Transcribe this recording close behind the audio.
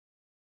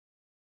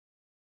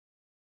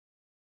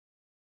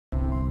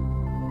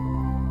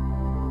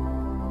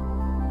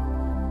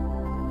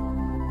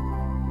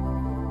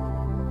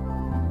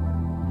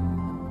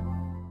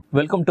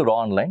Welcome to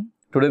Raaonline.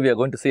 Today we are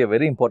going to see a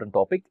very important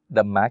topic,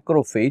 the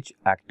macrophage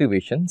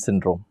activation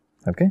syndrome.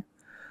 Okay.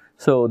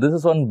 So this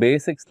is one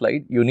basic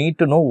slide. You need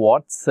to know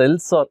what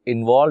cells are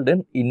involved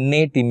in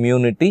innate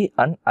immunity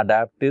and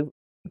adaptive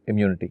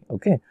immunity.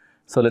 Okay.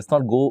 So let's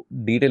not go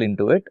detail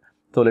into it.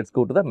 So let's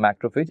go to the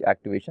macrophage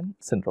activation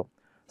syndrome.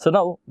 So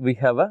now we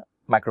have a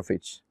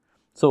macrophage.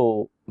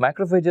 So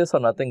macrophages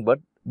are nothing but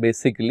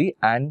basically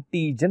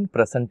antigen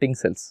presenting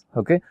cells.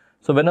 Okay.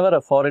 So whenever a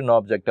foreign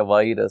object, a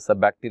virus, a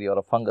bacteria or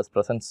a fungus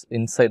presents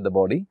inside the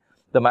body,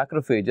 the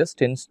macrophages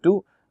tends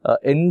to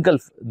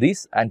engulf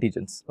these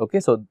antigens. Okay,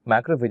 so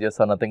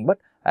macrophages are nothing but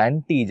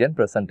antigen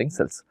presenting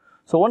cells.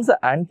 So once the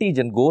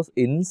antigen goes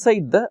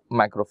inside the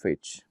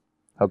macrophage,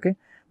 okay,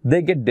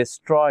 they get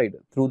destroyed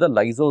through the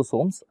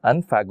lysosomes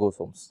and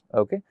phagosomes.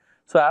 Okay,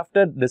 so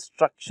after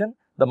destruction,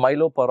 the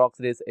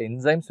myeloperoxidase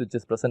enzymes which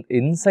is present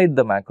inside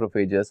the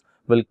macrophages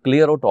will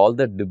clear out all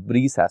the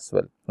debris as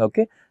well.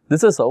 Okay,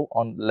 this is how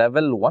on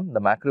level 1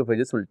 the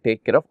macrophages will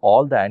take care of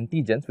all the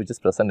antigens which is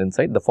present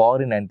inside, the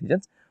foreign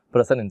antigens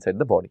present inside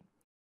the body.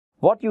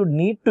 What you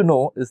need to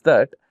know is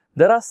that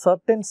there are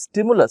certain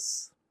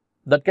stimulus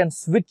that can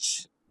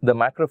switch the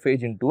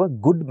macrophage into a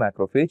good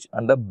macrophage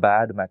and a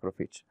bad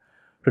macrophage.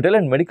 To tell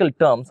in medical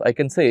terms, I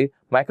can say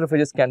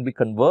macrophages can be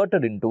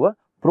converted into a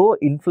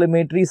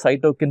pro-inflammatory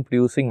cytokine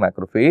producing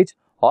macrophage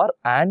or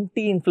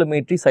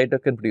anti-inflammatory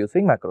cytokine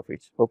producing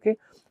macrophage. Okay.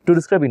 To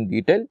describe in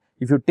detail,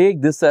 if you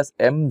take this as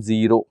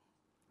M0,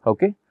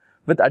 okay,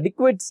 with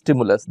adequate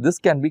stimulus, this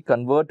can be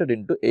converted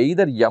into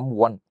either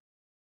M1,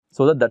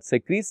 so that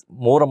secretes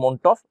more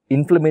amount of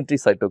inflammatory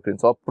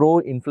cytokines or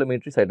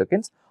pro-inflammatory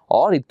cytokines,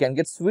 or it can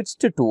get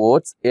switched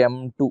towards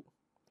M2.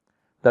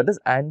 That is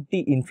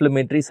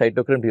anti-inflammatory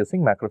cytokine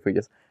producing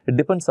macrophages. It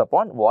depends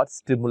upon what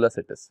stimulus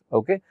it is.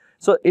 Okay.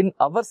 So in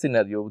our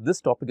scenario, this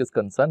topic is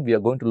concerned, we are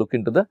going to look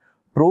into the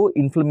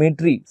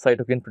pro-inflammatory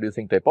cytokine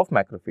producing type of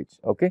macrophage.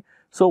 Okay.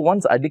 So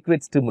once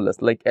adequate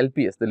stimulus like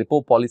LPS, the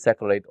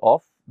lipopolysaccharide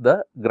of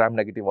the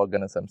gram-negative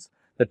organisms,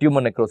 the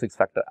tumor necrosis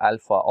factor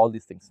alpha, all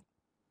these things.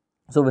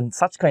 So when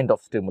such kind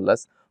of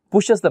stimulus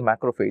pushes the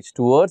macrophage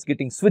towards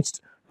getting switched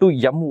to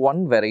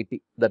M1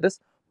 variety, that is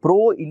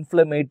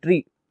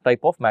pro-inflammatory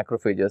type of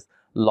macrophages,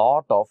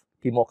 lot of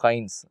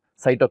chemokines,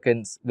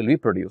 cytokines will be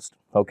produced.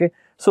 Okay.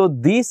 So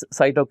these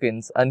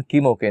cytokines and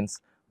chemokines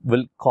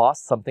will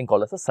cause something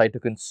called as a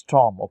cytokine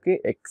storm.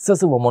 Okay.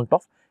 Excessive amount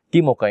of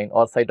chemokine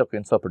or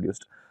cytokines are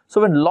produced.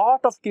 So when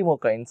lot of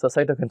chemokines or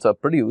cytokines are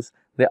produced,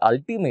 they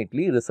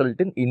ultimately result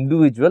in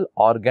individual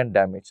organ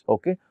damage.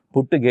 Okay.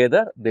 Put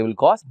together, they will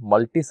cause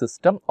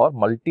multi-system or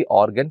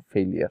multi-organ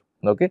failure.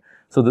 Okay.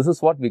 So this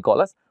is what we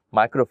call as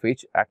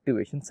macrophage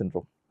activation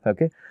syndrome.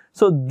 Okay.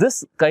 So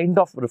this kind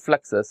of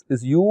reflexes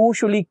is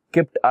usually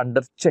kept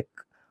under check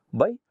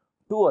by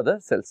two other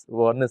cells.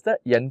 One is the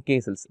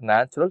NK cells,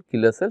 natural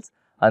killer cells,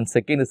 and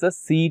second is the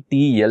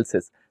CTL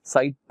cells,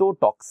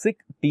 cytotoxic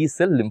T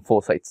cell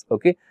lymphocytes.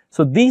 Okay.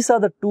 So these are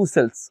the two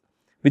cells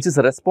which is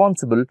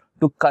responsible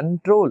to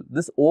control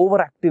this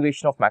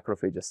overactivation of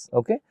macrophages.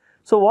 Okay.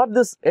 So what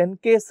this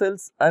NK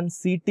cells and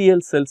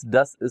CTL cells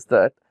does is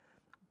that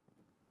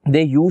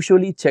they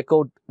usually check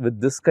out with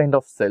this kind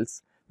of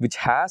cells which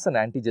has an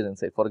antigen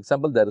inside. For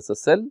example, there is a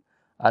cell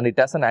and it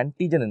has an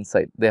antigen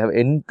inside. They have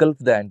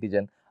engulfed the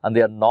antigen and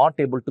they are not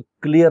able to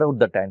clear out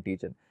that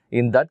antigen.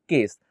 In that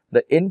case,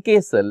 the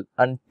NK cell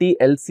and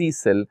TLC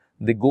cell,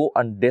 they go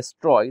and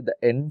destroy the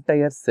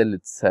entire cell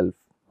itself.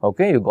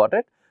 Okay, you got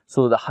it?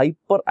 So the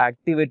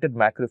hyperactivated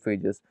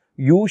macrophages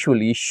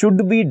usually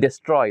should be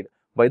destroyed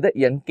by the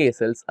NK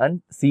cells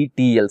and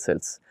CTL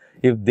cells.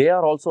 If they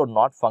are also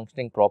not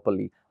functioning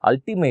properly,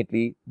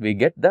 ultimately we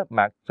get the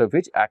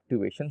macrophage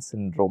activation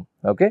syndrome.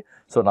 Okay.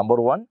 So number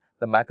 1,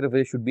 the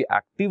macrophage should be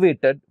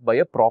activated by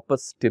a proper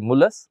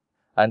stimulus,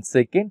 and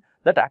second,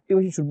 that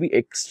activation should be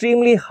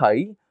extremely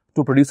high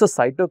to produce a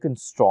cytokine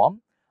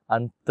storm,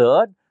 and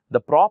third,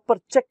 the proper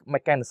check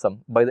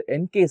mechanism by the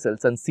NK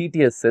cells and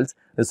CTS cells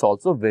is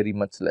also very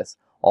much less.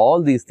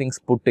 All these things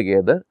put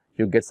together,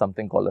 you get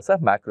something called as a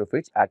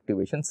macrophage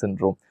activation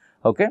syndrome.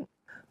 Okay.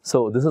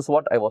 So this is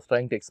what I was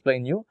trying to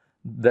explain you,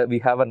 that we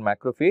have a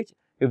macrophage.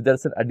 If there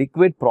is an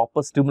adequate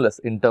proper stimulus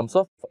in terms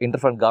of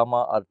interferon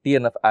gamma or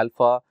TNF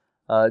alpha,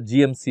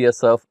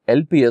 GM-CSF,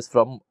 LPS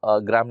from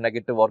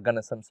gram-negative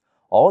organisms,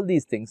 all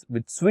these things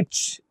which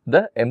switch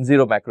the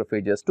M0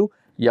 macrophages to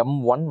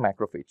M1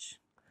 macrophage.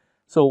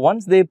 So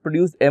once they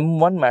produce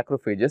M1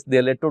 macrophages,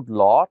 they let out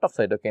lot of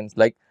cytokines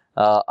like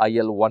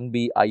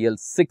IL-1B,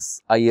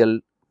 IL-6,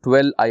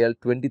 IL-12,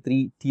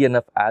 IL-23,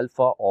 TNF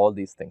alpha, all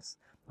these things.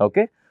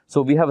 Okay.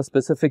 So we have a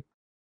specific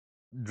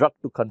drug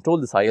to control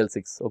this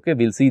IL-6. Okay,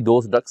 we'll see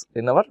those drugs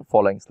in our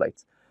following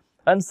slides.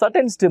 And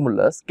certain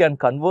stimulus can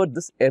convert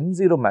this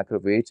M0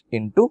 macrophage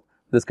into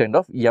this kind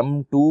of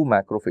M2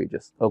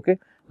 macrophages. Okay,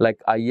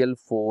 like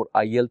IL-4,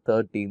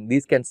 IL-13,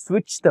 these can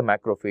switch the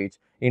macrophage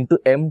into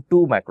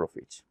M2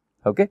 macrophage.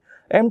 Okay,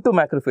 M2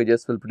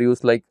 macrophages will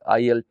produce like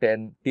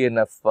IL-10,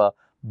 TNF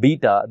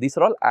beta. These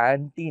are all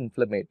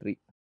anti-inflammatory.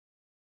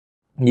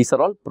 These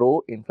are all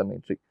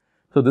pro-inflammatory.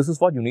 So this is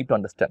what you need to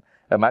understand.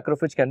 A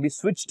macrophage can be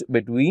switched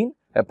between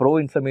a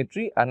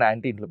pro-inflammatory and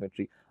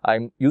anti-inflammatory.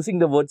 I'm using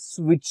the word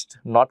switched,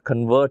 not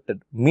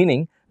converted,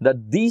 meaning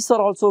that these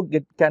are also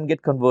can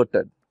get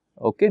converted,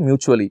 okay,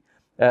 mutually.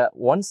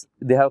 Once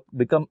they have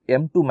become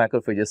M2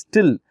 macrophages,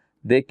 still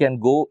they can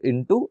go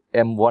into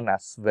M1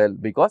 as well,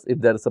 because if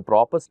there is a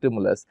proper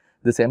stimulus,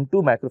 this M2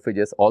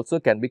 macrophages also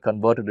can be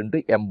converted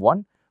into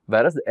M1,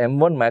 whereas the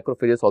M1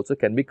 macrophages also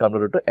can be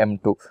converted to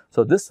M2.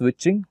 So this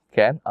switching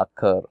can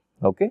occur,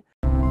 okay.